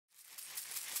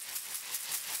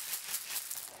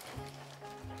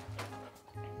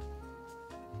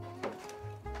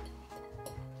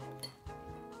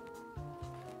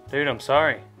Dude, I'm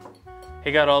sorry.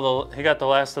 He got the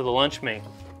last of the lunch meat.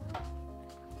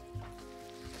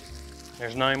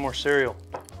 There's not any more cereal.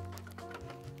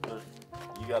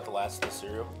 You got the last of the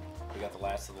cereal? You got the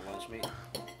last of the lunch meat?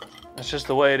 That's just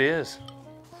the way it is.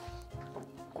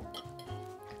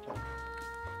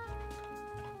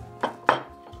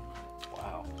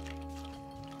 Wow.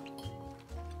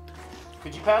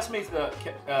 Could you pass me the?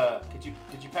 Could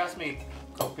you pass me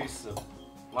a couple pieces of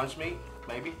lunch meat,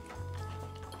 maybe?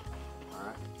 All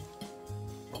right.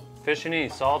 Fish, you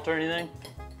need salt or anything?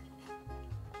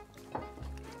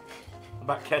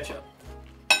 What about ketchup?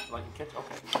 Like ketchup?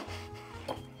 Okay.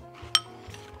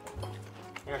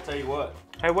 Here, I tell you what.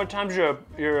 Hey, what time's your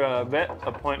vet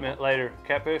appointment later,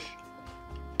 Catfish?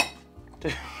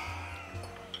 Here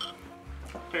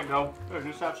you go. Here,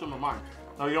 just have some of mine.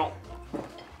 No, you don't.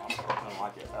 I don't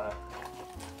like it.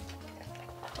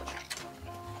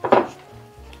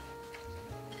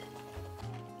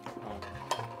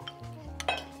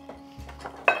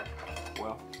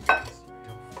 Well,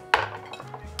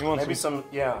 You want maybe some,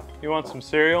 yeah. You want some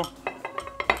cereal?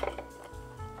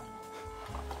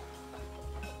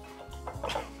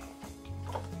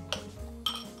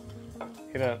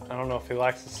 I don't know if he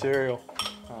likes the cereal.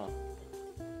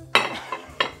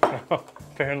 No,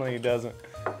 apparently he doesn't.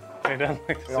 He doesn't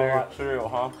like the You don't like cereal,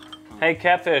 huh? Hey,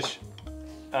 Catfish,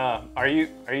 are you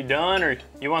done, or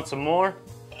you want some more?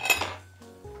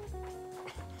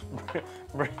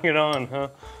 Bring it on, huh?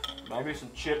 Maybe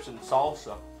some chips and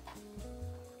salsa.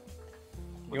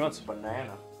 You want some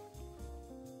banana?